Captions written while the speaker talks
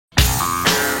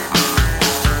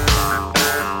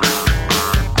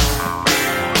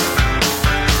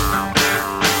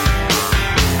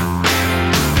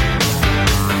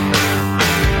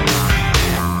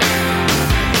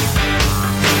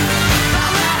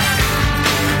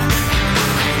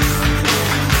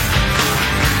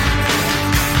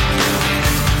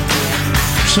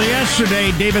So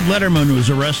yesterday, David Letterman was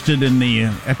arrested in the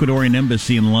Ecuadorian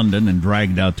embassy in London and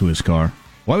dragged out to his car.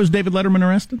 Why was David Letterman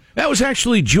arrested? That was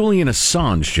actually Julian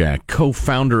Assange, Jack,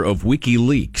 co-founder of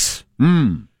WikiLeaks.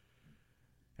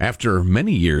 After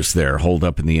many years there, holed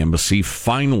up in the embassy,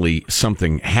 finally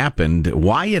something happened.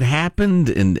 Why it happened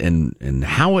and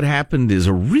how it happened is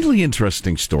a really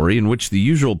interesting story in which the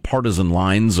usual partisan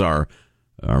lines are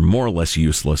more or less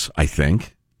useless, I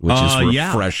think. Which is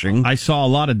refreshing. Yeah. I saw a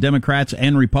lot of Democrats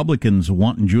and Republicans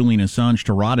wanting Julian Assange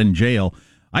to rot in jail.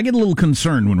 I get a little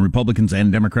concerned when Republicans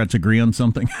and Democrats agree on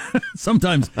something.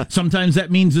 Sometimes that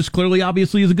means this clearly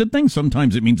obviously is a good thing.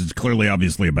 Sometimes it means it's clearly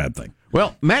obviously a bad thing.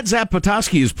 Well, Matt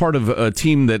Zapotosky is part of a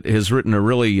team that has written a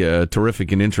really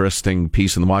terrific and interesting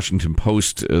piece in the Washington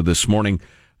Post this morning.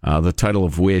 The title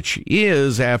of which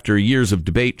is, after years of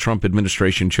debate, Trump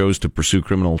administration chose to pursue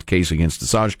criminal case against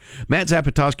Assange. Matt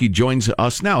Zapotosky joins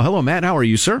us now. Hello, Matt. How are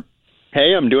you, sir?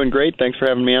 Hey, I'm doing great. Thanks for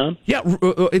having me on. Yeah,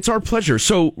 it's our pleasure.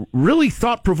 So, really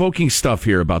thought-provoking stuff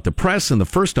here about the press and the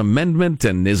First Amendment,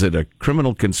 and is it a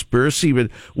criminal conspiracy?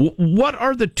 But what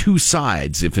are the two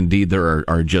sides, if indeed there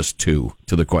are just two,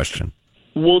 to the question?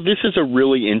 Well, this is a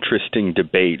really interesting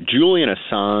debate. Julian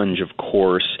Assange, of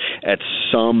course, at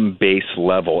some base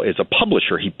level is a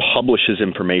publisher. He publishes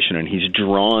information, and he's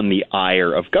drawn the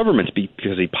ire of governments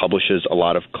because he publishes a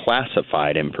lot of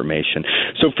classified information.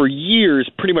 So for years,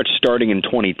 pretty much starting in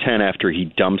 2010, after he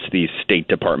dumps these State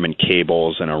Department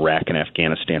cables and Iraq and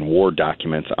Afghanistan war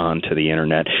documents onto the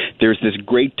internet, there's this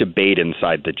great debate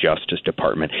inside the Justice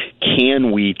Department.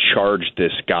 Can we charge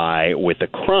this guy with a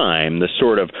crime? The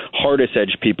sort of hardest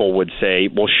edge people would say,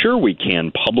 well, sure we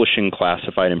can. Publishing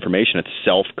classified information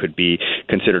itself could be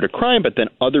considered a crime, but then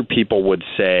other people would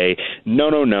say, no,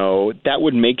 that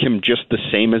would make him just the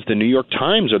same as the New York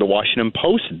Times or the Washington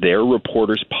Post. Their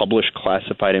reporters publish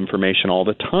classified information all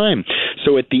the time.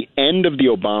 So at the end of the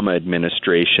Obama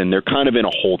administration, they're kind of in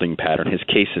a holding pattern. His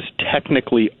case is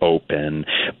technically open,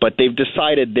 but they've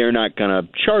decided they're not going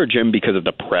to charge him because of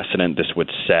the precedent this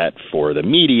would set for the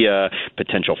media,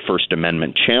 potential First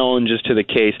Amendment challenges to the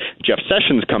case. Jeff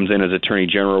Sessions comes in as Attorney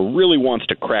General, really wants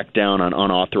to crack down on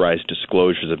unauthorized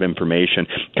disclosures of information,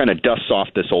 kind of dusts off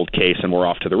this old case, and we're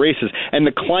off to the races. And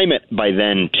the climate by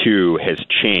then, too, has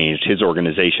changed. His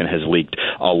organization has leaked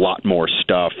a lot more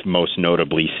stuff, most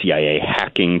notably CIA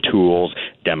hacking tools,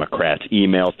 Democrats'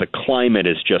 emails. The climate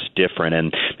is just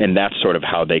different, and that's sort of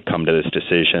how they come to this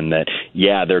decision that,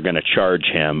 yeah, they're going to charge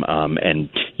him, and,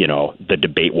 you know, the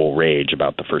debate will rage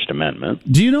about the First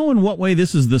Amendment. Do you know in what way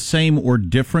this is the same or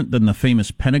different than the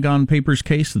famous Pentagon Papers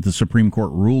case that the Supreme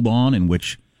Court ruled on, in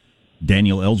which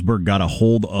Daniel Ellsberg got a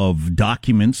hold of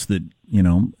documents that,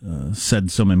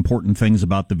 said some important things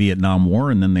about the Vietnam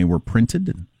War, and then they were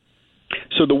printed?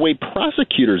 So the way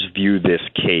prosecutors view this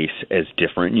case as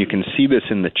different, and you can see this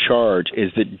in the charge,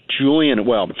 is that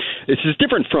this is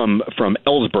different from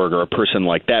Ellsberg or a person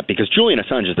like that, because Julian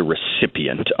Assange is the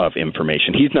recipient of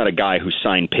information. He's not a guy who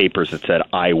signed papers that said,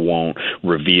 I won't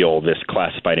reveal this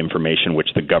classified information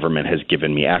which the government has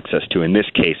given me access to. In this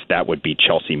case, that would be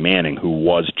Chelsea Manning, who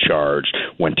was charged,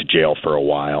 went to jail for a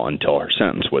while until her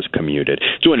sentence was commuted.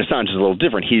 Julian Assange is a little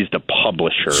different. He's the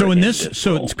publisher.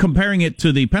 So it's comparing it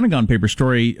to the Pentagon Papers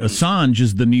story, Assange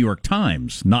is the New York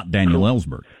Times, not Daniel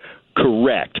Ellsberg.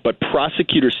 Correct, but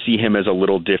prosecutors see him as a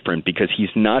little different because he's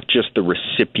not just the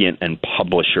recipient and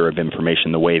publisher of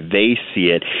information. The way they see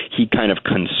it, he kind of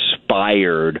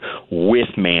conspired with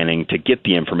Manning to get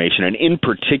the information, and in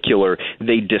particular,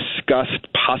 they discussed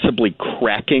possibly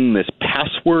cracking this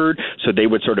password so they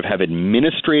would sort of have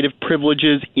administrative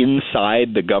privileges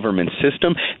inside the government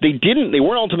system. They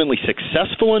weren't ultimately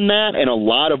successful in that, and a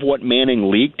lot of what Manning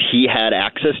leaked, he had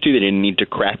access to. They didn't need to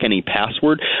crack any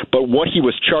password, but what he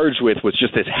was charged with was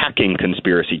just this hacking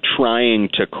conspiracy, trying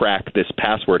to crack this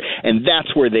password. And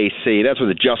that's where the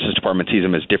Justice Department sees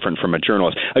him as different from a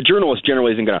journalist. A journalist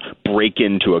generally isn't going to break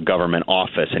into a government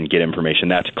office and get information.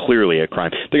 That's clearly a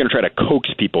crime. They're going to try to coax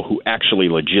people who actually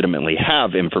legitimately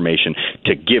have information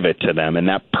to give it to them. And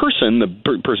that person,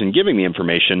 the person giving the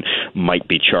information, might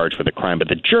be charged with a crime. But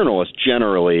the journalist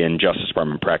generally in Justice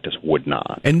Department practice would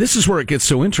not. And this is where it gets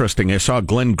so interesting. I saw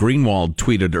Glenn Greenwald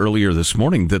tweeted earlier this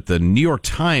morning that the New York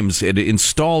Times had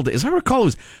installed, as I recall, it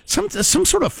was some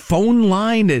sort of phone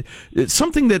line,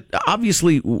 something that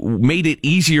obviously made it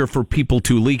easier for people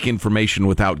to leak information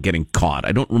without getting caught.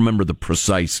 I don't remember the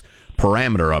precise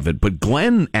parameter of it, but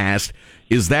Glenn asked,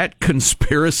 is that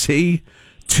conspiracy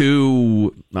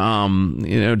to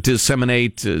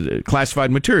disseminate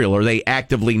classified material? Are they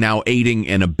actively now aiding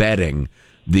and abetting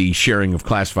the sharing of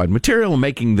classified material and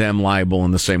making them liable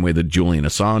in the same way that Julian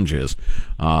Assange is?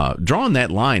 Drawing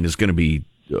that line is going to be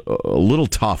a little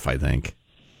tough, I think.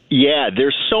 Yeah,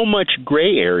 there's so much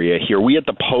gray area here. We at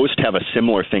the Post have a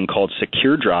similar thing called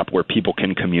Secure Drop, where people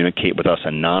can communicate with us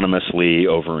anonymously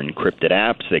over encrypted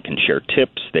apps. They can share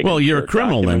tips. Well, you're a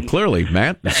criminal then, clearly,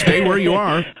 Matt. Stay where you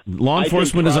are. Law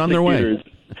enforcement is on their way.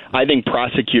 I think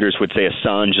prosecutors would say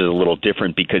Assange is a little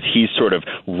different because he's sort of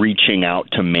reaching out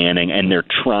to Manning, and they're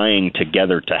trying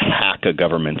together to hack a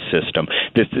government system.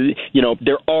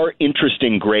 There are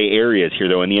interesting gray areas here,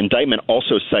 though, and the indictment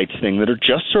also cites things that are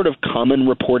just sort of common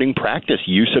reporting practice,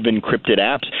 use of encrypted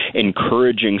apps,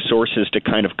 encouraging sources to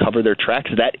kind of cover their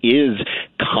tracks. That is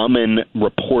common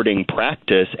reporting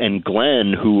practice, and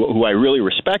Glenn, who I really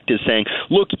respect, is saying,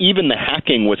 look, even the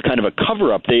hacking was kind of a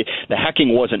cover-up. The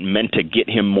hacking wasn't meant to get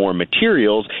him more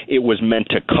materials. It was meant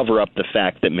to cover up the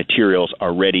fact that materials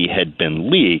already had been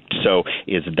leaked. So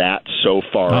is that so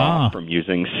far off from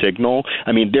using Signal?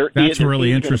 I mean, that's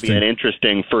really interesting. Going to be an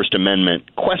interesting First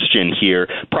Amendment question here.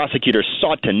 Prosecutors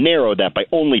sought to narrow that by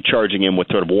only charging him with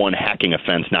sort of one hacking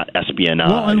offense, not espionage.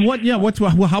 Well,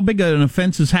 and how big an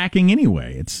offense is hacking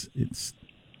anyway? It's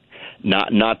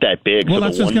not that big. Well, so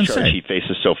that's the what one charge he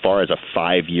faces so far is a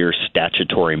 5-year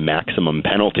statutory maximum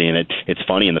penalty, and it's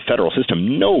funny, in the federal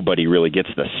system, nobody really gets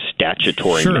the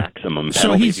statutory maximum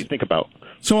penalty. If you think about.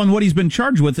 So on what he's been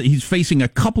charged with, he's facing a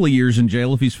couple of years in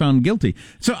jail if he's found guilty.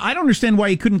 So I don't understand why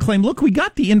he couldn't claim, look, we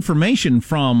got the information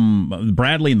from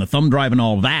Bradley and the thumb drive and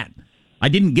all of that. I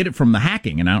didn't get it from the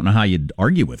hacking, and I don't know how you'd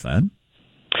argue with that.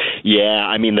 Yeah,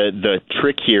 I mean, the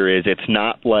trick here is it's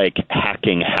not like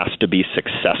hacking has to be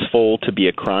successful to be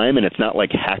a crime, and it's not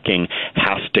like hacking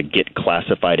has to get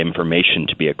classified information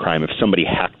to be a crime. If somebody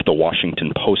hacked the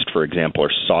Washington Post, for example,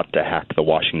 or sought to hack the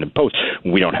Washington Post,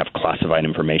 we don't have classified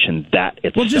information. That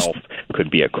itself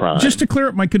could be a crime. Just to clear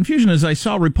up my confusion, as I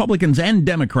saw Republicans and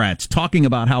Democrats talking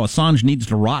about how Assange needs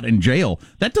to rot in jail,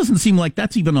 that doesn't seem like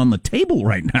that's even on the table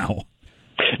right now.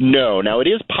 No. Now, it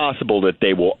is possible that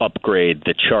they will upgrade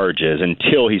the charges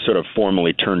until he's sort of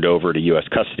formally turned over to U.S.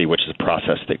 custody, which is a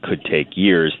process that could take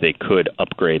years. They could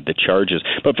upgrade the charges.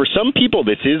 But for some people,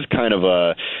 this is kind of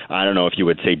a, I don't know if you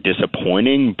would say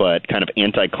disappointing, but kind of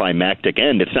anticlimactic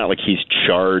end. It's not like he's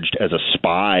charged as a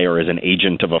spy or as an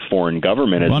agent of a foreign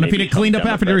government. Well, and if he'd have cleaned up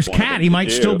after his cat, he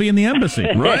might still be in the embassy.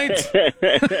 Right?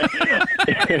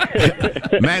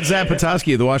 Matt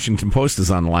Zapotosky of the Washington Post is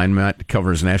on the line. Matt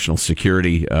covers national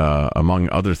security, among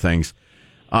other things.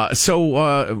 I was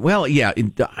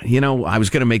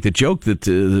going to make the joke that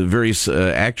the various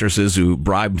actresses who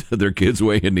bribed their kids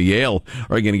way into Yale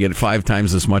are going to get 5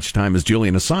 times as much time as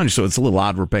Julian Assange, so it's a little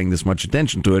odd we're paying this much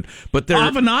attention to it. But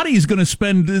Avenatti is going to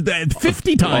spend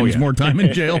 50 times more time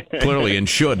in jail. Clearly, and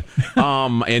should.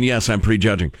 And yes, I'm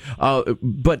prejudging. How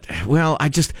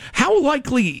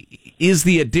likely is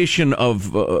the addition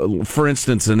of, for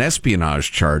instance, an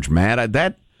espionage charge, Matt?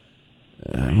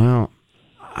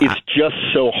 It's just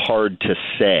so hard to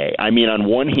say. I mean, on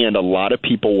one hand, a lot of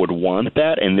people would want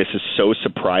that, and this is so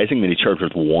surprising that he's charged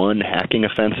with one hacking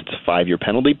offense. It's a 5-year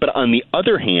penalty. But on the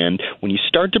other hand, when you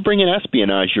start to bring in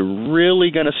espionage, you're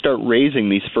really going to start raising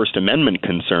these First Amendment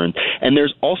concerns. And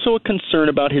there's also a concern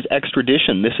about his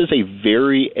extradition. This is a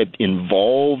very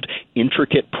involved,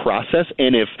 intricate process,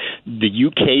 and if the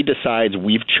UK decides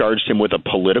we've charged him with a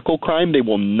political crime, they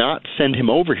will not send him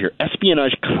over here.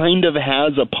 Espionage kind of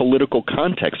has a political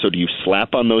context. So do you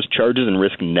slap on those charges and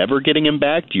risk never getting him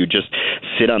back? Do you just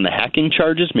sit on the hacking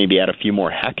charges, maybe add a few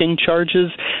more hacking charges?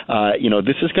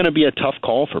 This is going to be a tough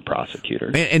call for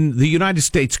prosecutors. And the United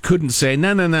States couldn't say,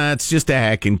 no, it's just a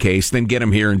hacking case, then get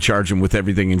him here and charge him with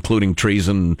everything, including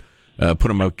treason, put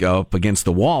him up against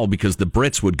the wall, because the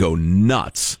Brits would go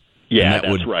nuts. Yeah, and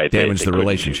that would right. damage they the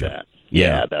relationship.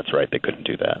 Yeah, that's right. They couldn't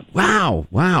do that.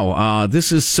 Wow.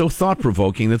 This is so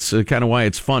thought-provoking. That's kind of why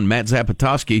it's fun. Matt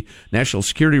Zapotosky, national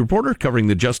security reporter, covering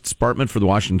the Justice Department for the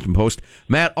Washington Post.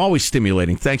 Matt, always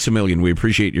stimulating. Thanks a million. We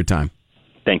appreciate your time.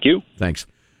 Thank you. Thanks.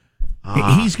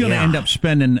 He's going to end up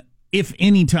spending, if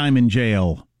any time in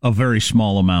jail, a very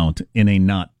small amount in a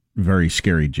not very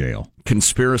scary jail.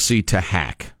 Conspiracy to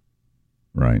hack.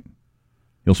 Right.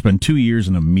 He'll spend 2 years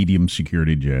in a medium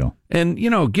security jail. And,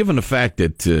 given the fact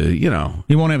that,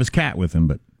 he won't have his cat with him,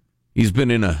 but he's been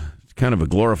in a kind of a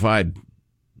glorified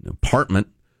apartment.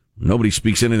 Nobody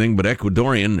speaks anything but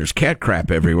Ecuadorian. There's cat crap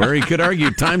everywhere. He could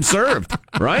argue time served,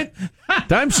 right?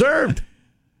 Time served.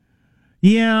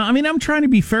 Yeah, I mean, I'm trying to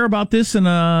be fair about this, and,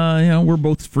 we're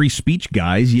both free speech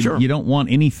guys. You don't want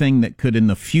anything that could in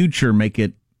the future make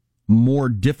it more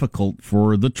difficult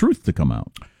for the truth to come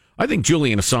out. I think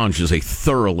Julian Assange is a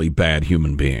thoroughly bad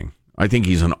human being. I think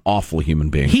he's an awful human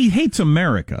being. He hates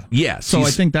America. Yes. So I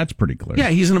think that's pretty clear. Yeah,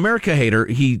 he's an America hater.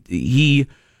 He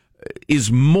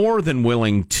is more than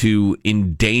willing to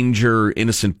endanger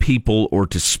innocent people or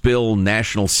to spill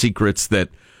national secrets that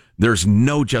there's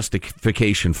no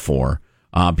justification for,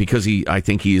 because I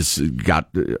think he's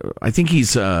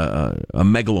a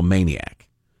megalomaniac.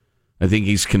 I think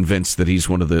he's convinced that he's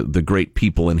one of the great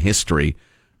people in history.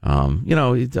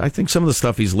 I think some of the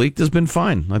stuff he's leaked has been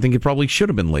fine. I think it probably should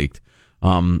have been leaked.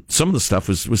 Some of the stuff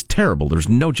was terrible. There's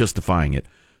no justifying it.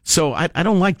 So I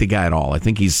don't like the guy at all. I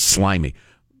think he's slimy.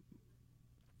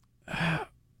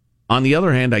 On the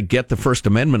other hand, I get the First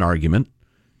Amendment argument,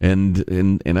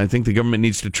 and I think the government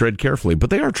needs to tread carefully,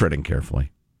 but they are treading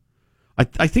carefully.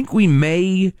 I think we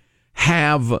may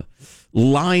have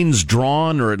lines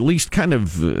drawn, or at least kind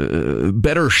of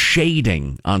better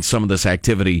shading on some of this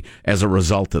activity as a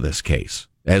result of this case,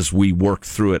 as we work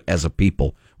through it as a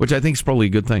people, which I think is probably a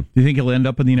good thing. Do you think he'll end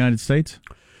up in the United States?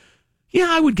 Yeah,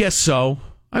 I would guess so.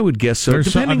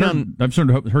 Depending on, I've sort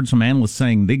of heard some analysts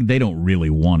saying they don't really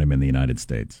want him in the United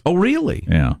States. Oh, really?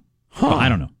 Yeah. Huh. Well, I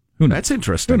don't know. Who knows? That's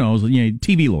interesting. Who knows?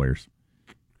 TV lawyers.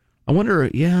 I wonder.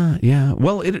 Yeah.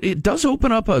 Well, it does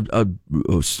open up a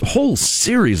whole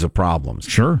series of problems.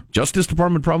 Sure. Justice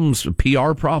Department problems,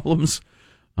 PR problems.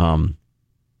 Might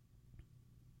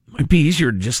be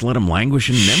easier to just let him languish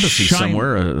in an embassy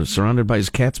somewhere, surrounded by his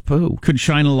cat's poo. Could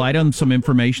shine a light on some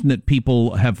information that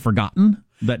people have forgotten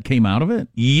that came out of it?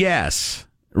 Yes,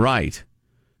 right.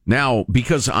 Now,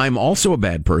 because I'm also a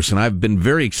bad person, I've been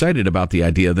very excited about the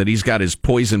idea that he's got his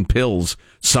poison pills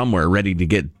somewhere ready to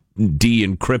get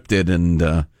de-encrypted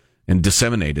and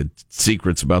disseminated,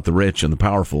 secrets about the rich and the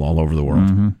powerful all over the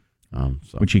world. Mm-hmm.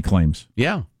 Which he claims.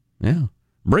 Yeah.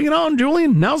 Bring it on,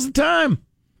 Julian. Now's the time.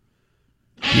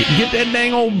 Get that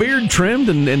dang old beard trimmed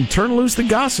and turn loose the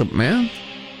gossip, man.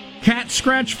 Cat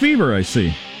scratch fever, I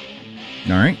see.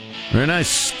 All right. Very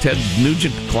nice. Ted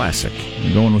Nugent classic.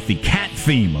 I'm going with the cat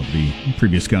theme of the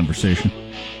previous conversation.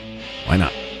 Why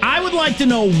not? I would like to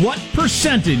know what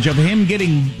percentage of him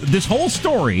getting this whole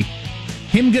story,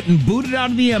 him getting booted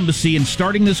out of the embassy and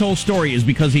starting this whole story, is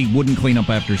because he wouldn't clean up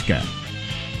after his cat.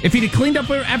 If he'd have cleaned up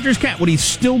after his cat, would he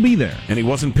still be there? And he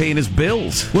wasn't paying his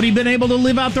bills. Would he have been able to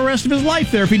live out the rest of his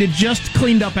life there if he'd have just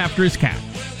cleaned up after his cat?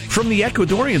 From the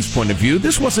Ecuadorians' point of view,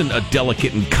 this wasn't a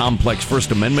delicate and complex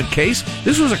First Amendment case.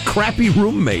 This was a crappy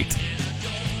roommate.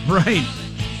 Right.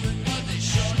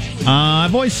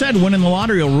 I've always said winning the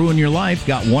lottery will ruin your life.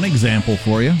 Got one example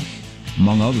for you,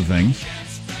 among other things.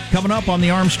 Coming up on the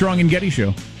Armstrong and Getty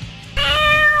Show.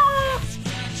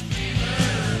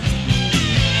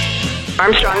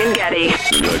 Armstrong and Getty.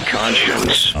 The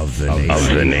conscience of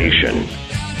the nation.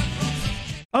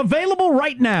 Available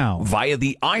right now via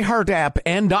the iHeart app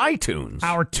and iTunes.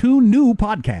 Our two new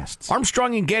podcasts.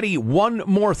 Armstrong and Getty, One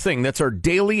More Thing. That's our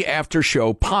daily after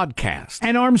show podcast.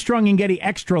 And Armstrong and Getty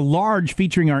Extra Large,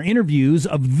 featuring our interviews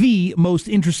of the most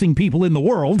interesting people in the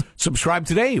world. Subscribe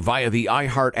today via the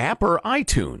iHeart app or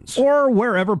iTunes. Or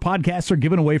wherever podcasts are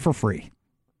given away for free.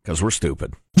 Because we're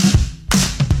stupid.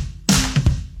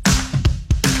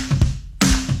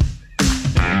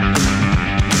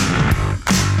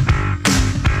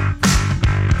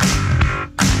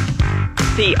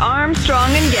 The Armstrong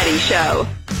and Getty Show.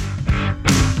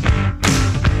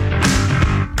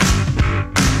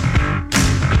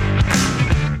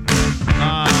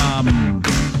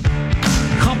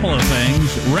 Couple of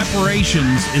things.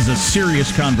 Reparations is a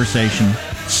serious conversation.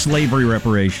 Slavery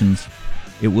reparations.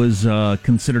 It was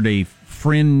considered a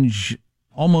fringe,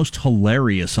 almost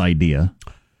hilarious idea.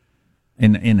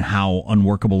 In how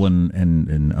unworkable and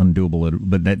undoable it,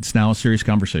 but that's now a serious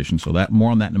conversation. So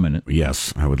more on that in a minute.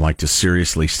 Yes, I would like to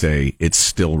seriously say it's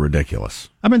still ridiculous.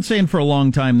 I've been saying for a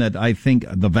long time that I think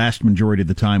the vast majority of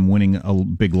the time winning a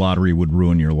big lottery would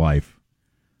ruin your life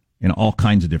in all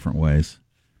kinds of different ways.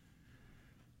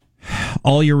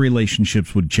 All your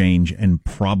relationships would change, and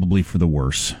probably for the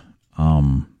worse.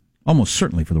 Almost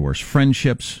certainly for the worse.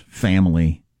 Friendships,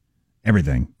 family.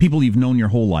 Everything. People you've known your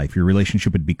whole life, your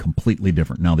relationship would be completely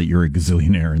different now that you're a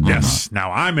gazillionaire. And yes,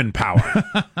 now I'm in power.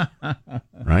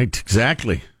 Right,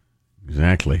 exactly.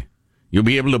 You'll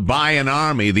be able to buy an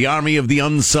army, the army of the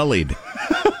unsullied.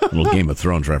 Little Game of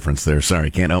Thrones reference there. Sorry,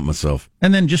 can't help myself.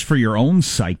 And then just for your own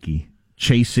psyche,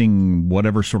 chasing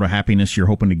whatever sort of happiness you're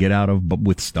hoping to get out of, but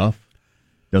with stuff,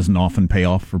 doesn't often pay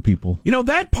off for people. You know,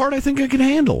 that part I think I can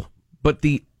handle. But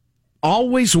the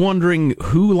always wondering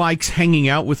who likes hanging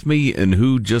out with me and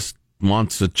who just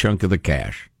wants a chunk of the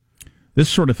cash. This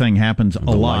sort of thing happens a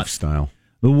lot. Lifestyle.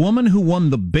 The woman who won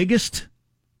the biggest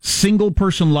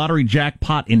single-person lottery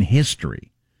jackpot in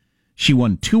history, she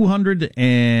won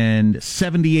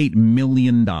 $278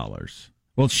 million.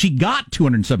 Well, Well, she got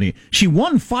 270. She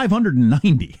won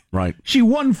 590. Right. She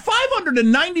won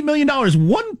 $590 million.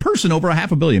 One person over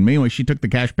 $500 million. Anyway, she took the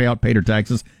cash payout, paid her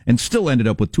taxes, and still ended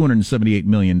up with $278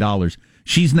 million.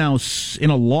 She's now in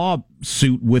a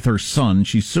lawsuit with her son.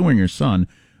 She's suing her son,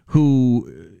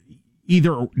 who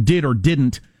either did or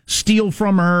didn't steal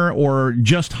from her or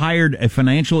just hired a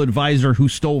financial advisor who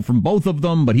stole from both of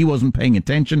them, but he wasn't paying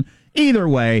attention. Either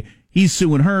way, he's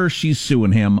suing her, she's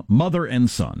suing him, mother and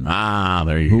son.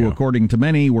 There you go. Who, according to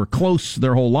many, were close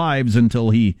their whole lives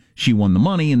until she won the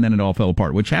money, and then it all fell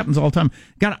apart, which happens all the time.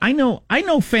 God, I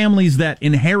know families that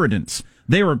inheritance,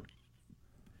 they were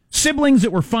siblings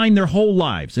that were fine their whole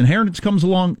lives. Inheritance comes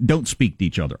along, don't speak to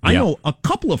each other. I know a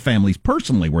couple of families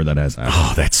personally where that has happened.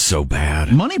 Oh, that's so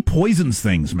bad. Money poisons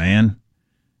things, man.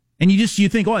 And you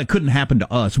think, it couldn't happen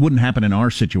to us, wouldn't happen in our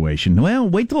situation. Well,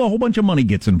 wait till a whole bunch of money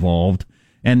gets involved.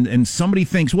 And somebody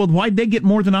thinks, well, why'd they get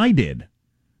more than I did?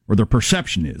 Or their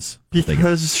perception is.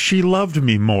 Because she loved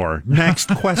me more. Next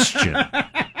question.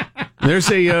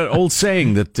 There's a old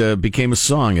saying that became a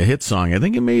hit song. I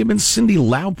think it may have been Cyndi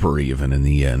Lauper even in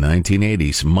the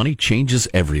 1980s. Money changes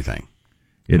everything.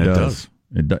 It does.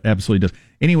 It absolutely does.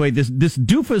 Anyway, this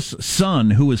doofus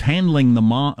son who was handling the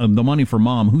money for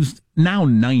mom, who's now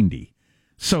 90.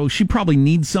 So she probably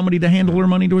needs somebody to handle her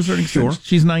money to a certain extent. Sure.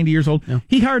 She's 90 years old. Yeah.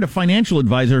 He hired a financial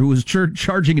advisor who was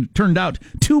charging, it turned out,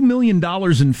 $2 million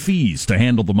in fees to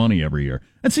handle the money every year.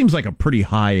 That seems like a pretty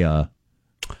high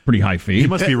fee. He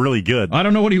must be really good. I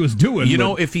don't know what he was doing.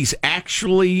 If he's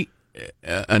actually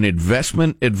an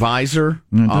investment advisor.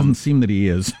 It doesn't seem that he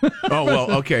is. Oh,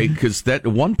 well, okay, because that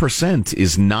 1%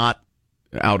 is not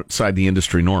outside the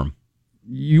industry norm.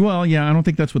 Well, yeah, I don't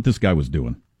think that's what this guy was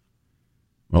doing.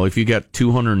 Well, if you got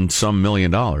 $200 and some million,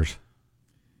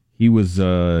 he was.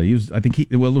 I think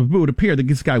it would appear that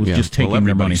this guy was just taking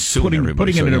their money,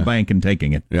 putting it in a bank and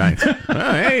taking it. Right.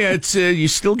 Hey, it's you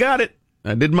still got it.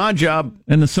 I did my job.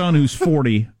 And the son, who's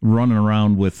 40, running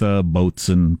around with boats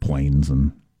and planes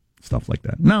and stuff like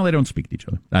that. No, they don't speak to each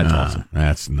other. That's awesome.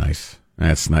 That's nice.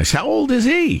 That's nice. How old is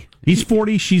he? He's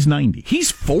 40. She's 90.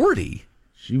 He's 40.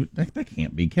 That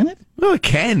can't be, can it? Well, it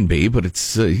can be, but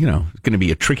it's going to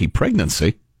be a tricky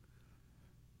pregnancy.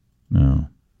 No.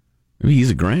 Maybe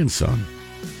he's a grandson.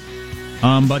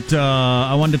 But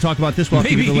I wanted to talk about this.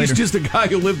 Maybe he's just a guy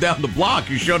who lived down the block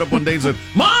who showed up one day and said,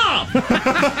 "Mom!"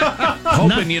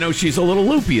 Hoping, she's a little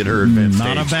loopy at her advanced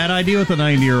Not age. a bad idea with a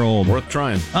 90-year-old. Worth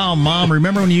trying. Oh, Mom,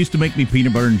 remember when you used to make me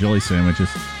peanut butter and jelly sandwiches?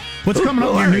 What's coming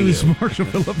up in your news, Marshall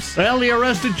Phillips? Well, the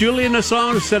arrested Julian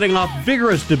Assange is setting off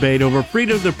vigorous debate over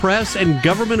freedom of the press and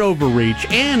government overreach,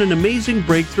 and an amazing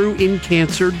breakthrough in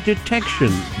cancer detection.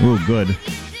 Oh, good.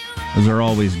 Those are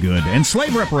always good. And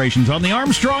slave reparations on the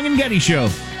Armstrong and Getty Show.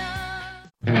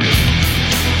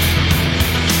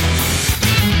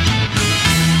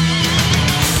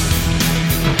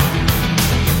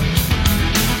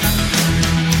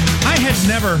 I had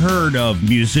never heard of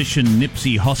musician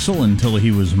Nipsey Hussle until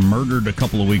he was murdered a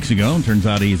couple of weeks ago. It turns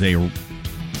out he's a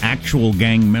actual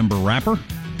gang member rapper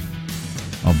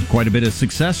of quite a bit of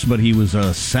success, but he was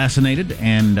assassinated.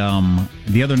 And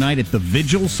the other night at the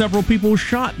vigil, several people were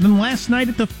shot. And then last night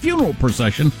at the funeral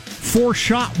procession, 4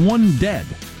 shot, 1 dead.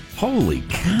 Holy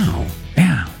cow.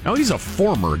 Yeah. Now, he's a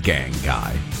former gang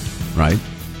guy, right?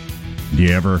 Do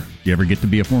you ever get to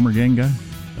be a former gang guy?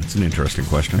 That's an interesting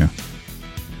question. Yeah.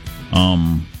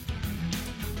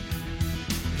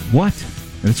 What?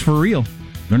 It's for real.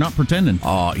 They're not pretending.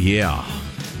 Oh, yeah.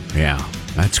 Yeah.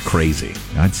 That's crazy.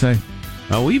 I'd say.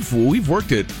 We've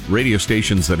worked at radio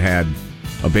stations that had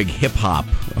a big hip hop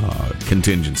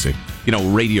contingency.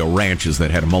 Radio ranches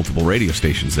that had multiple radio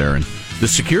stations there, and the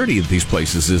security at these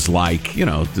places is like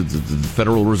the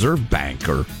Federal Reserve Bank,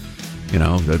 or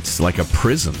that's like a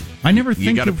prison. I never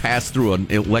you got to pass through an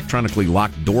electronically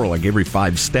locked door like every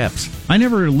 5 steps. I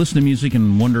never listen to music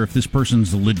and wonder if this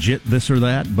person's legit this or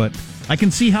that, but I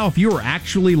can see how if you were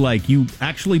actually you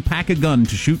actually pack a gun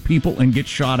to shoot people and get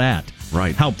shot at.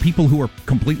 Right. How people who are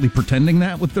completely pretending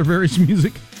that with their various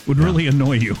music would really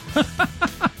annoy you.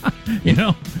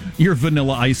 Your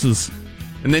Vanilla Ices.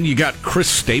 And then you got Chris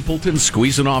Stapleton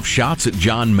squeezing off shots at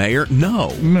John Mayer. No.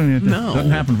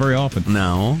 Doesn't happen very often.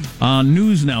 No.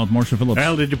 News now with Marshall Phillips.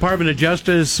 Well, the Department of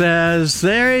Justice says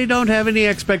they don't have any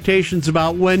expectations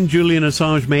about when Julian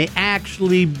Assange may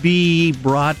actually be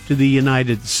brought to the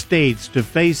United States to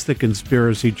face the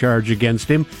conspiracy charge against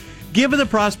him, given the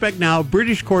prospect now of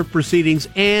British court proceedings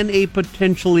and a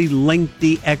potentially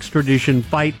lengthy extradition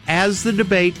fight as the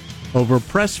debate over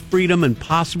press freedom and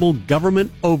possible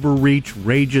government overreach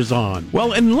rages on.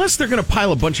 Well, unless they're going to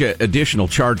pile a bunch of additional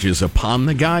charges upon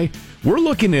the guy, we're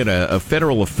looking at a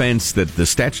federal offense that the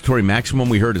statutory maximum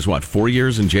we heard is what, 4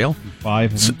 years in jail?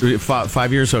 5.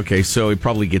 5 years? Okay, so he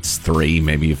probably gets 3,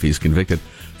 maybe, if he's convicted.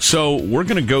 So we're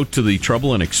going to go to the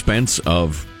trouble and expense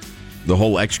of the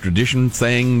whole extradition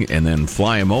thing and then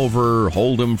fly him over,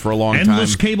 hold him for a long time.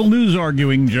 Endless cable news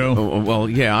arguing, Joe. Well,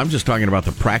 yeah, I'm just talking about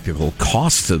the practical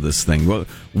costs of this thing.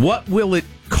 What will it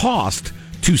cost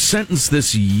to sentence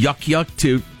this yuck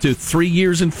to 3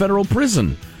 years in federal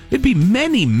prison? It'd be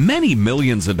many, many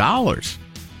millions of dollars.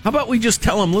 How about we just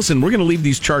tell him, listen, we're going to leave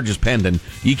these charges pending.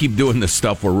 You keep doing this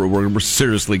stuff, we're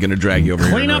seriously going to drag you over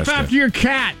here. Clean up after your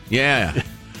cat. Yeah.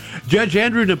 Judge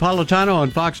Andrew Napolitano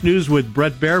on Fox News with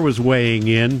Brett Baer was weighing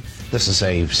in. This is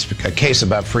a case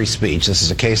about free speech. This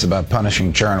is a case about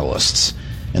punishing journalists.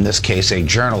 In this case, a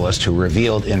journalist who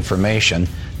revealed information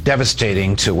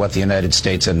devastating to what the United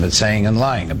States had been saying and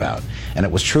lying about. And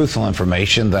it was truthful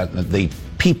information that the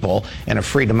people in a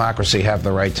free democracy have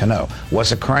the right to know.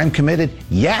 Was a crime committed?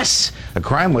 Yes. A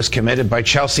crime was committed by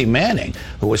Chelsea Manning,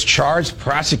 who was charged,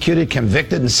 prosecuted,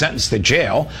 convicted, and sentenced to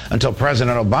jail until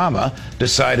President Obama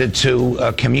decided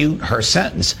to commute her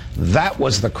sentence. That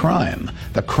was the crime.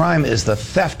 The crime is the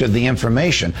theft of the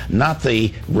information, not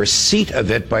the receipt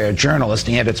of it by a journalist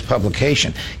and its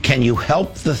publication. Can you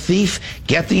help the thief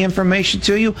get the information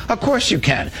to you? Of course you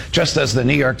can. Just as the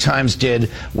New York Times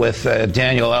did with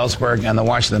Daniel Ellsberg and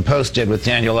the Washington Post did with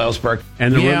Daniel Ellsberg.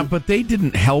 And but they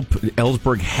didn't help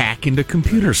Ellsberg hack into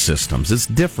computer systems. It's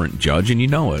different, Judge, and you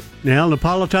know it. Now,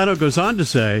 Napolitano goes on to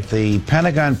say, the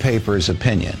Pentagon Papers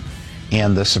opinion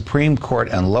and the Supreme Court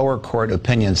and lower court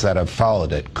opinions that have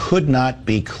followed it could not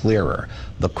be clearer.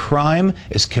 The crime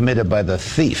is committed by the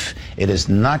thief. It is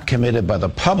not committed by the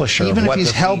publisher. Even of what if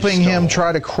he's the helping him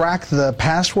try to crack the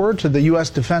password to the U.S.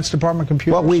 Defense Department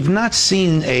computer? Well, we've not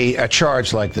seen a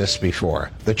charge like this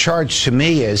before. The charge to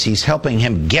me is he's helping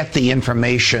him get the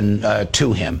information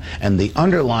to him. And the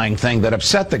underlying thing that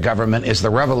upset the government is the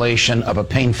revelation of a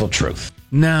painful truth.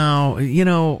 Now,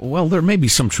 well, there may be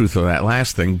some truth to that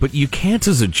last thing, but you can't,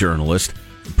 as a journalist,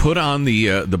 put on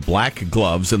the black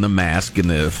gloves and the mask and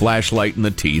the flashlight and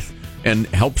the teeth and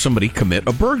help somebody commit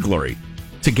a burglary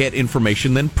to get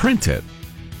information, then print it.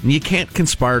 And you can't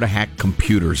conspire to hack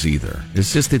computers either.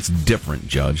 It's different,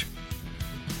 Judge.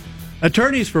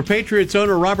 Attorneys for Patriots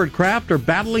owner Robert Kraft are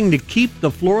battling to keep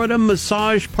the Florida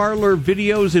massage parlor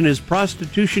videos in his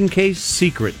prostitution case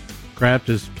secret. Kraft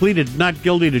has pleaded not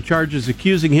guilty to charges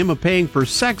accusing him of paying for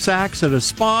sex acts at a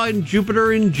spa in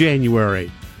Jupiter in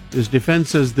January. His defense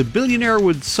says the billionaire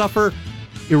would suffer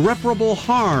irreparable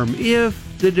harm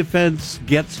if the defense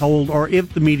gets hold or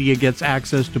if the media gets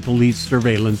access to police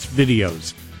surveillance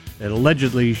videos that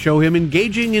allegedly show him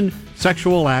engaging in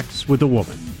sexual acts with a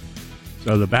woman.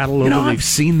 So the battle over I've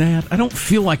seen that. I don't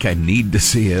feel like I need to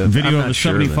see a video of a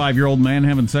 75-year-old man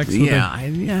having sex with her.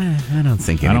 I don't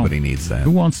think anybody needs that. Who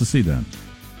wants to see that?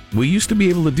 We used to be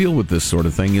able to deal with this sort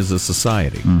of thing as a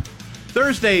society.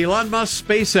 Thursday, Elon Musk's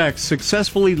SpaceX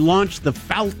successfully launched the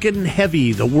Falcon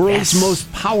Heavy, the world's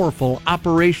most powerful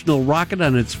operational rocket,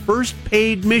 on its first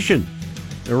paid mission.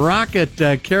 The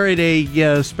rocket carried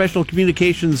a special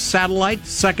communications satellite.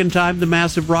 Second time the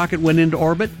massive rocket went into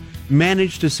orbit.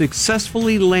 Managed to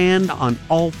successfully land on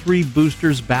all 3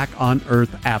 boosters back on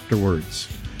Earth afterwards.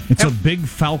 It's a big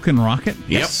Falcon rocket?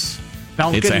 Yes.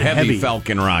 Falcon it's a heavy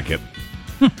Falcon rocket.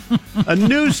 A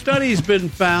new study's been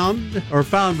found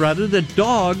that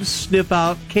dogs sniff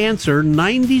out cancer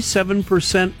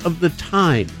 97% of the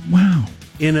time. Wow.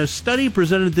 In a study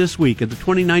presented this week at the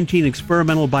 2019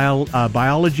 Experimental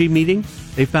Biology meeting,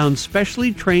 they found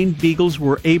specially trained beagles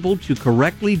were able to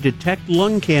correctly detect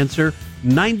lung cancer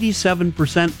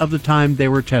 97% of the time they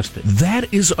were tested.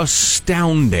 That is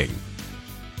astounding.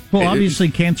 Well, obviously,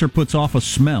 cancer puts off a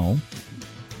smell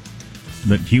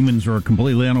that humans are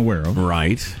completely unaware of.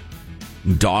 Right.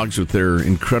 Dogs with their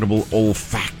incredible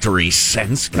olfactory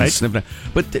sense can sniff it.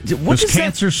 But does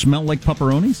cancer smell like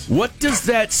pepperonis? What does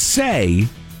that say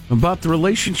about the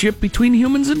relationship between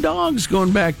humans and dogs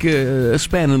going back a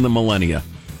span in the millennia?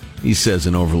 He says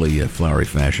in overly flowery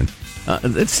fashion.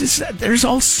 There's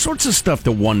all sorts of stuff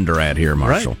to wonder at here,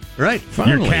 Marshall. Right.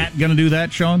 Finally. Your cat going to do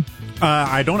that, Sean?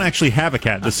 I don't actually have a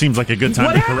cat. This seems like a good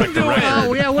time to correct the record.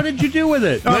 Oh, yeah. What did you do with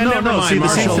it? Oh, never mind. See,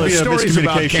 this seems to be a stories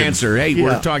about cancer. Hey,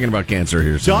 we're talking about cancer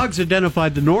here. So. Dogs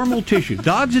identified the normal tissue.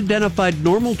 Dogs identified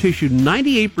normal tissue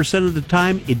 98% of the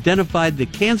time. Identified the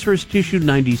cancerous tissue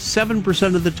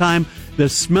 97% of the time. The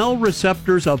smell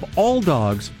receptors of all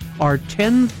dogs are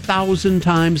 10,000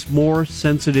 times more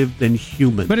sensitive than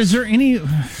humans. But is there any...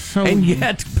 And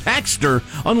yet, Baxter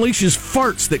unleashes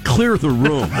farts that clear the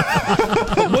room.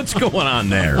 What's going on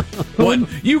there? What?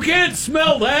 You can't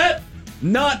smell that?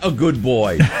 Not a good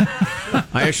boy.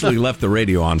 I actually left the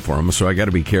radio on for him, so I got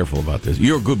to be careful about this.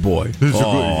 You're a good boy.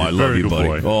 I love you,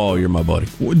 buddy. Oh, you're my buddy.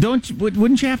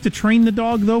 Wouldn't you have to train the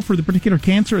dog, though, for the particular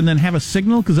cancer and then have a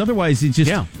signal? Because otherwise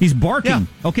he's barking. Yeah.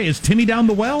 Okay, is Timmy down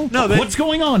the well? No, what's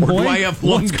going on, boy? Do I have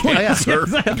lung cancer?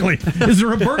 Exactly. Is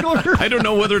there a burglar? I don't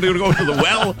know whether to go to the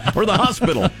well or the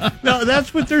hospital. No,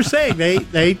 that's what they're saying.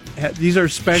 These are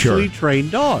specially trained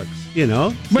dogs.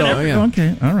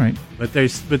 Okay, all right. But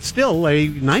still, a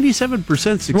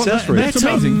 97% success rate. That's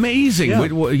amazing.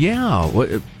 Yeah.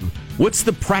 What's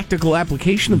the practical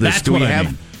application of this? Do we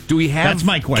have That's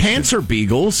my question. Cancer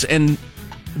beagles? And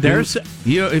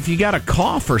if you got a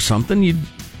cough or something, you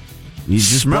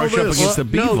just brush up against the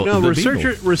beagle. No.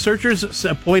 Researchers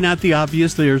point out the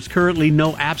obvious. There's currently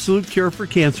no absolute cure for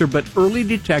cancer, but early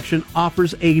detection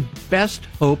offers a best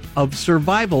hope of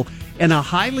survival. And a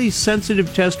highly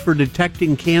sensitive test for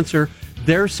detecting cancer,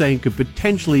 they're saying, could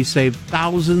potentially save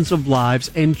thousands of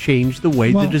lives and change the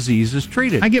way the disease is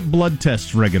treated. I get blood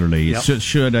tests regularly. Yep.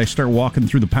 Should I start walking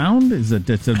through the pound? Is that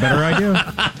a better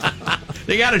idea?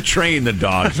 They got to train the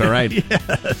dogs, all right?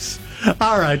 Yes.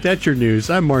 All right, that's your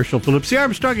news. I'm Marshall Phillips, the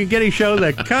Armstrong and Getty Show,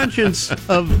 the conscience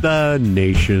of the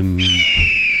nation.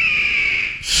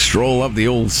 Stroll up the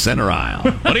old center aisle.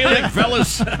 What do you think,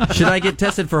 fellas? Should I get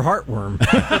tested for heartworm?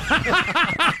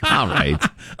 All right.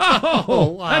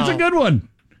 Oh, wow. That's a good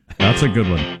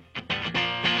one.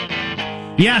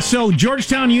 Yeah, so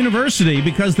Georgetown University,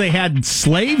 because they had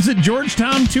slaves at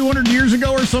Georgetown 200 years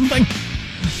ago or something,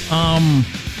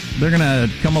 they're going to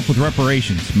come up with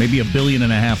reparations, maybe $1.5 billion.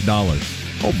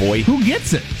 Oh, boy. Who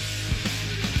gets it?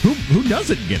 Who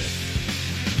doesn't get it?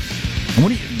 And what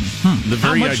do you... The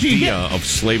very idea of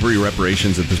slavery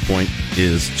reparations at this point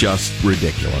is just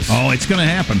ridiculous. Oh, it's going to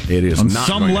happen. It is on not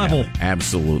some going level. To happen.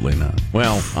 Absolutely not.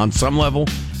 Well, on some level,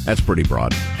 that's pretty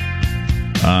broad.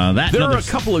 There are a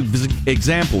couple of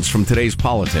examples from today's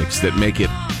politics that make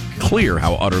it clear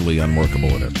how utterly unworkable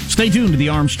it is. Stay tuned to the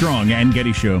Armstrong and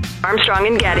Getty Show. Armstrong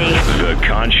and Getty. The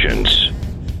conscience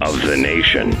of the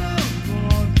nation.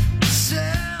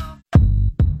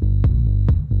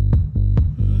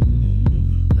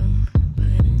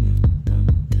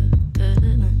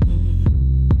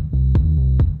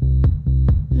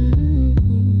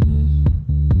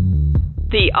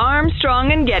 The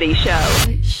Armstrong and Getty Show.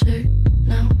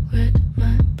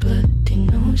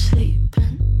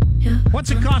 What's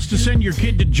it cost to send your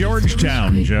kid to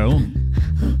Georgetown, Joe?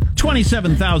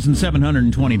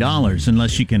 $27,720,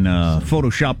 unless you can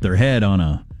Photoshop their head on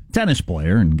a tennis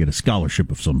player and get a scholarship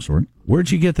of some sort.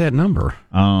 Where'd you get that number?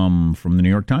 From the New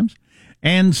York Times.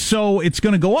 And so it's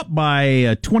going to go up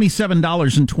by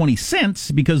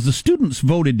 $27.20 because the students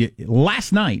voted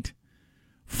last night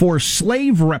for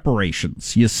slave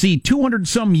reparations. You see,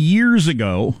 200-some years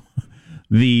ago,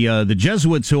 the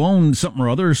Jesuits who owned something or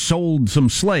other sold some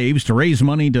slaves to raise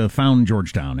money to found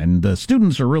Georgetown. And the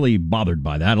students are really bothered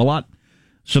by that a lot.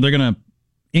 So they're going to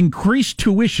increase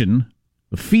tuition,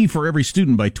 the fee for every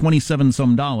student, by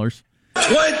 $27-some.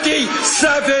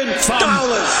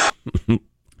 $27!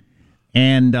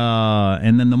 And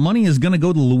then the money is going to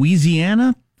go to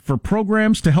Louisiana for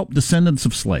programs to help descendants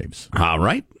of slaves. All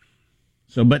right.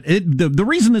 So, but the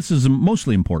reason this is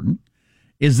mostly important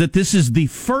is that this is the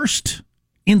first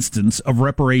instance of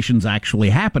reparations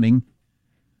actually happening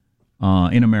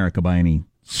in America by any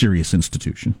serious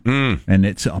institution. And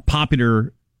it's a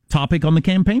popular topic on the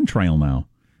campaign trail now,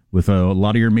 with a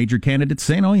lot of your major candidates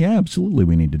saying, oh, yeah, absolutely,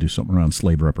 we need to do something around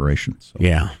slave reparations. So.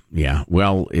 Yeah.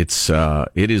 Well, it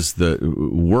is the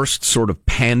worst sort of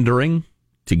pandering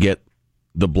to get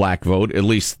the black vote, at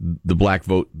least the black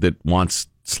vote that wants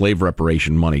slave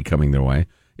reparation money coming their way.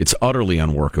 It's utterly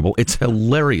unworkable. It's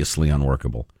hilariously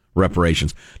unworkable,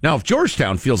 reparations. Now, if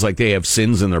Georgetown feels like they have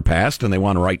sins in their past and they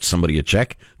want to write somebody a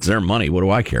check, it's their money. What do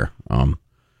I care?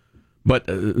 But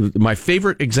my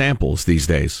favorite examples these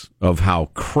days of how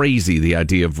crazy the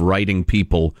idea of writing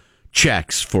people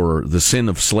checks for the sin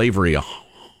of slavery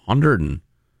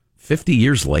 150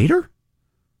 years later?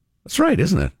 That's right,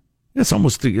 isn't it? It's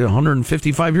almost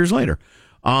 155 years later.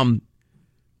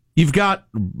 You've got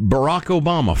Barack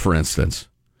Obama, for instance.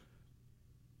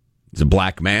 He's a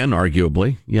black man,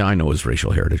 arguably. Yeah, I know his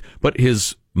racial heritage. But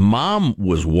his mom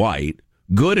was white,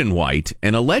 good and white,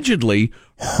 and allegedly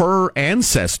her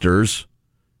ancestors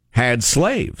had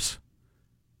slaves.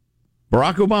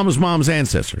 Barack Obama's mom's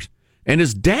ancestors. And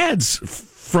his dad's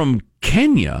from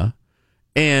Kenya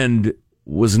and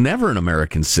was never an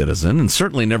American citizen and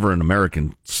certainly never an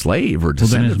American slave or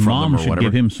descended his from mom them or should whatever.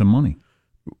 give him some money.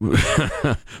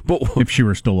 But if she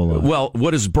were still alive. Well,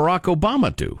 what does Barack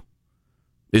Obama do?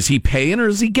 Is he paying or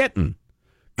is he getting?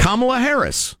 Kamala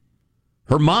Harris,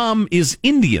 her mom is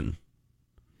Indian,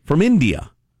 from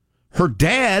India. Her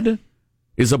dad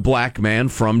is a black man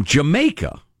from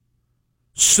Jamaica.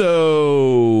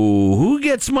 So who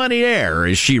gets money there?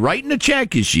 Is she writing a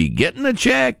check? Is she getting a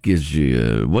check? Is she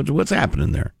what's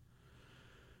happening there?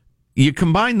 You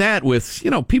combine that with,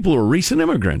 people who are recent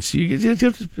immigrants.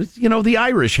 The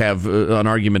Irish have an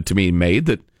argument to be made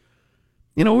that,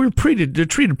 we're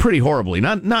treated pretty horribly.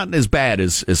 Not as bad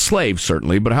as slaves,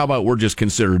 certainly, but how about we're just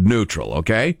considered neutral,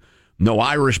 okay? No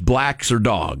Irish blacks or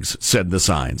dogs, said the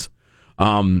signs.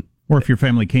 Or if your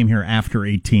family came here after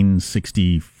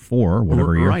 1864,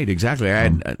 whatever year. Right, exactly. I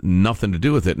had nothing to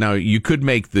do with it. Now, you could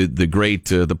make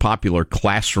the popular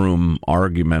classroom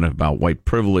argument about white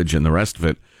privilege and the rest of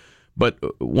it. But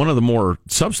one of the more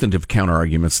substantive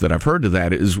counter-arguments that I've heard to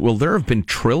that is, well, there have been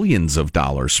trillions of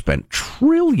dollars spent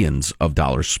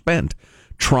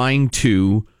trying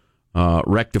to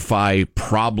rectify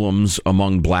problems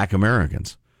among black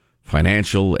Americans,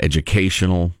 financial,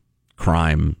 educational,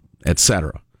 crime,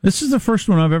 etc. This is the first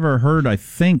one I've ever heard, I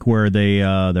think, where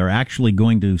they're actually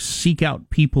going to seek out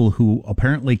people who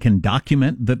apparently can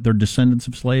document that they're descendants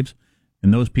of slaves,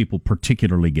 and those people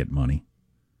particularly get money.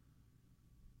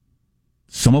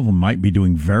 Some of them might be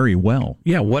doing very well.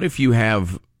 Yeah, what if you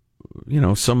have,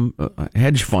 some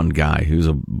hedge fund guy who's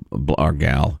or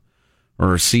gal,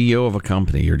 or a CEO of a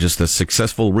company, or just a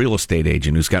successful real estate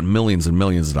agent who's got millions and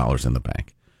millions of dollars in the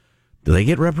bank? Do they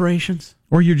get reparations?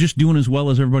 Or you're just doing as well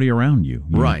as everybody around you.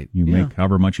 Right. You make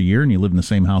however much a year, and you live in the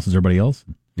same house as everybody else.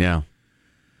 Yeah.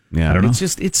 Yeah, I don't know. It's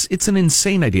just it's an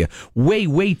insane idea.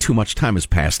 Way too much time has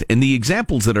passed, and the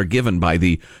examples that are given by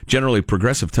the generally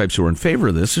progressive types who are in favor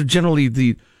of this are generally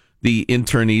the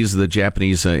internees, the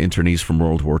Japanese internees from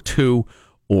World War II,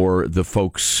 or the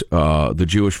folks, the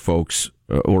Jewish folks,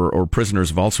 or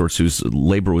prisoners of all sorts whose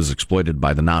labor was exploited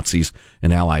by the Nazis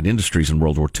and Allied industries in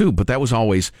World War II. But that was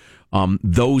always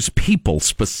those people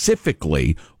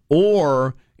specifically,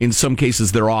 or in some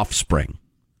cases their offspring.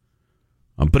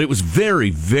 But it was very,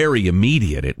 very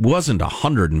immediate. It wasn't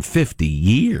 150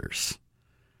 years.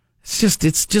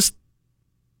 It's just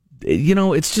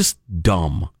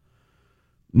dumb.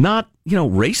 Not,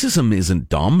 racism isn't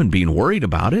dumb, and being worried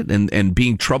about it and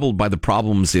being troubled by the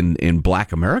problems in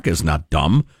black America is not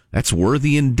dumb. That's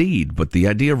worthy indeed. But the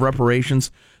idea of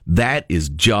reparations, that is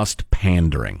just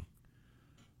pandering.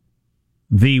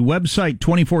 The website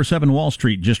 24/7 Wall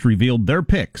Street just revealed their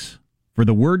picks for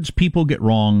the words people get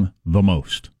wrong the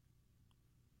most.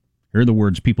 Here are the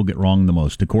words people get wrong the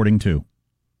most, according to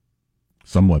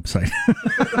some website.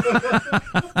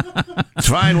 It's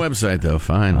a fine website, though.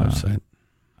 Fine website.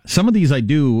 Some of these I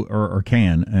do or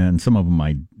can, and some of them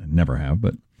I never have,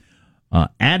 but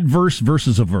adverse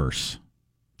versus averse.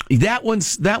 That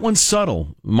one's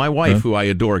subtle. My wife, who I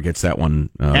adore, gets that one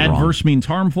adverse wrong. means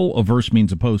harmful, averse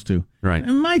means opposed to. Right.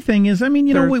 And my thing is,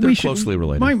 we they're should, closely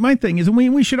related. My thing is,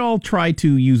 we should all try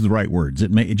to use the right words.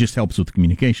 It just helps with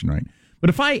communication, right? But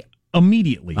if I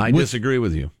immediately... I disagree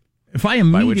with you. If I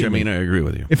immediately... By which I mean I agree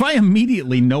with you. If I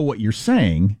immediately know what you're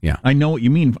saying, yeah. I know what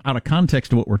you mean out of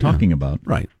context of what we're talking about.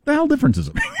 Right. The hell difference is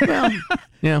it? Well,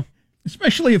 yeah.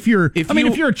 Especially if you're, if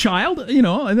you're a child,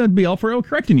 that'd be all for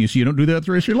correcting you, so you don't do that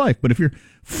the rest of your life. But if you're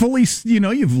fully,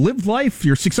 you've lived life,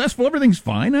 you're successful, everything's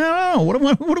fine. I don't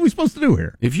know. What are we supposed to do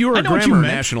here? If you were a grammar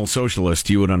National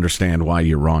Socialist, you would understand why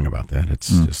you're wrong about that.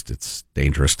 It's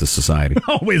dangerous to society.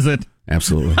 Oh, is it?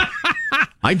 Absolutely.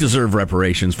 I deserve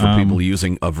reparations for people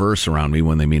using averse around me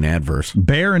when they mean adverse.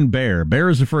 Bear and bear. Bear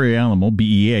is a furry animal,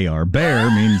 B-E-A-R. Bear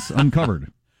means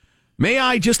uncovered. May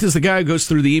I, just as the guy who goes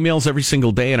through the emails every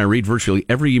single day, and I read virtually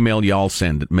every email y'all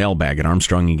send at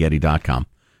mailbag@armstrongandgetty.com.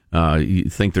 You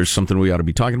think there's something we ought to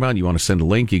be talking about? You want to send a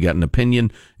link? You got an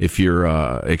opinion? If you're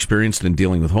experienced in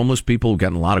dealing with homeless people, we've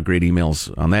gotten a lot of great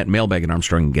emails on that,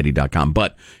 mailbag@armstrongandgetty.com.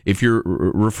 But if you're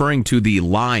referring to the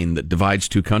line that divides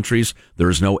two countries,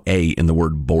 there is no A in the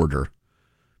word border.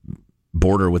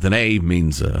 Border with an A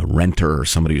means a renter or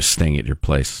somebody who's staying at your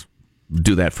place.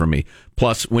 Do that for me.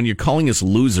 Plus, when you're calling us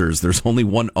losers, there's only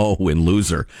one O in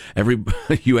loser.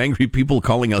 You angry people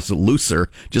calling us a loser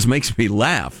just makes me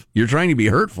laugh. You're trying to be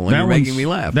hurtful, and you're making me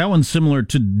laugh. That one's similar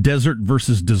to desert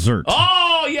versus dessert.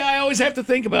 Oh, yeah, I always have to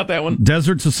think about that one.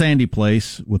 Desert's a sandy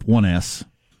place with one S.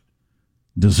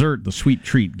 Dessert, the sweet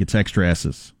treat, gets extra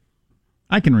S's.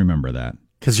 I can remember that.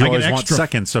 Because you always want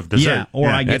seconds of dessert.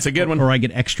 Yeah, that's a good one. Or I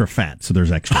get extra fat, so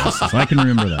there's extra S's. I can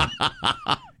remember that.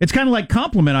 It's kind of like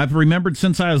compliment. I've remembered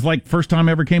since I was like, first time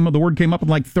ever the word came up in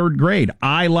like third grade.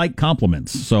 I like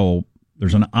compliments. So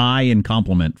there's an I in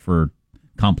compliment for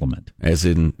compliment. As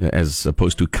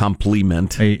opposed to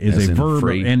compliment. Is a verb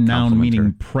and noun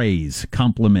meaning praise.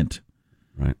 Compliment.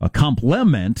 Right. A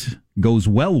compliment goes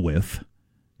well with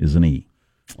is an E.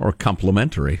 Or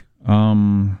complimentary.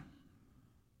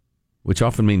 Which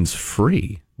often means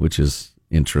free, which is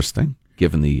interesting,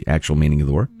 given the actual meaning of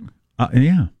the word.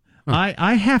 Yeah. Huh.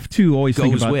 I have to always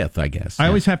think about... Goes with, I guess. I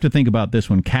always have to think about this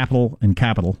one, capital and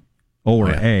capital, O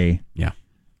or A. Yeah.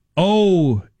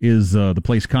 O is the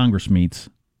place Congress meets,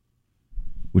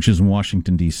 which is in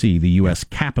Washington, D.C., the U.S.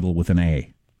 Capitol with an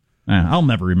A. I'll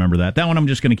never remember that. That one I'm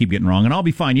just going to keep getting wrong, and I'll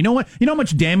be fine. You know what? You know how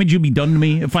much damage you'll be done to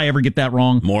me if I ever get that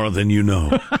wrong? More than you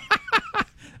know.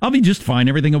 I'll be just fine.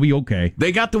 Everything will be okay.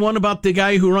 They got the one about the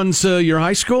guy who runs your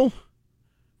high school?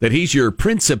 That he's your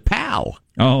principal.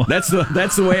 Oh. That's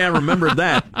the way I remembered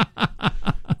that.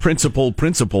 Principal.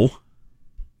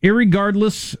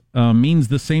 Irregardless means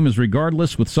the same as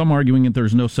regardless, with some arguing that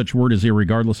there's no such word as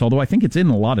irregardless, although I think it's in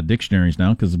a lot of dictionaries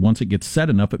now, because once it gets said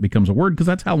enough, it becomes a word, because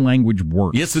that's how language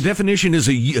works. Yes, the definition is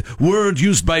a word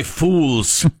used by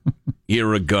fools.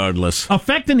 Irregardless.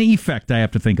 Affect and effect I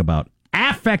have to think about.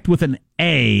 Affect with an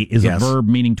A is a verb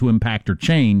meaning to impact or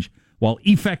change, while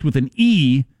effect with an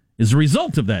E is a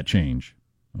result of that change.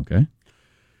 Okay?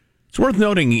 It's worth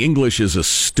noting English is a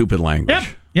stupid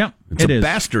language. Yep. It's a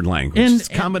bastard language. It's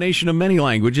a combination of many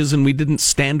languages, and we didn't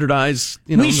standardize.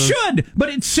 We should, but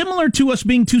it's similar to us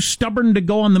being too stubborn to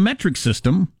go on the metric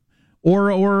system,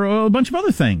 or a bunch of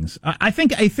other things. I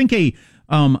think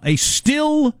a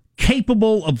still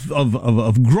capable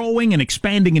of growing and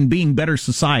expanding and being better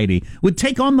society would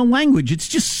take on the language. It's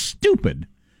just stupid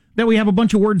that we have a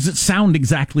bunch of words that sound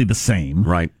exactly the same.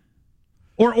 Right.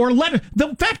 Or letter.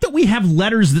 The fact that we have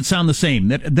letters that sound the same,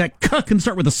 that K can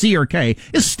start with a C or K,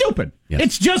 is stupid. Yes.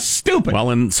 It's just stupid. Well,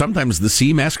 and sometimes the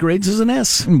C masquerades as an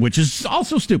S. Which is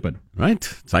also stupid.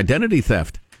 Right. It's identity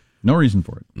theft. No reason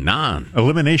for it. None.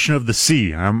 Elimination of the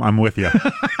C. I'm with you.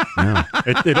 Yeah.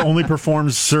 It only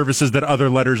performs services that other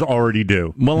letters already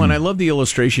do. Well, and I love the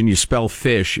illustration. You spell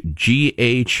fish,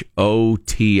 G-H-O-T-I.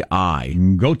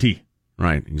 Goatee.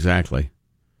 Right, exactly.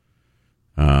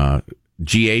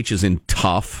 GH is in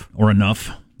tough. Or enough.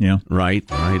 Yeah. Right.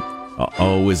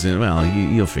 O is in, well,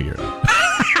 you'll figure it out.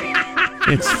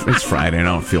 It's Friday. I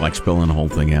don't feel like spilling the whole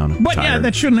thing out. But yeah,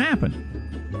 that shouldn't happen.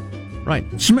 Right.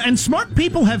 And smart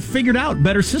people have figured out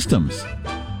better systems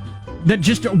that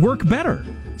just work better.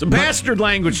 It's a bastard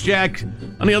language, Jack.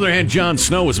 On the other hand, Jon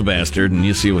Snow was a bastard, and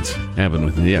you see what's happened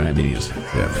with him. Yeah, I mean, he's...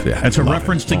 That's a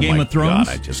reference to Game of Thrones?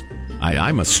 God,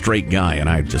 I'm a straight guy, and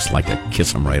I just like to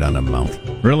kiss him right on the mouth.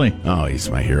 Really? Oh, he's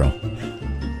my hero.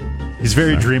 He's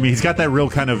very dreamy. He's got that real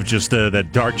kind of just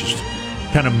that dark, just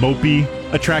kind of mopey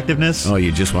attractiveness. Oh,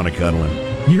 you just want to cuddle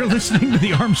him. You're listening to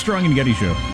the Armstrong and Getty Show.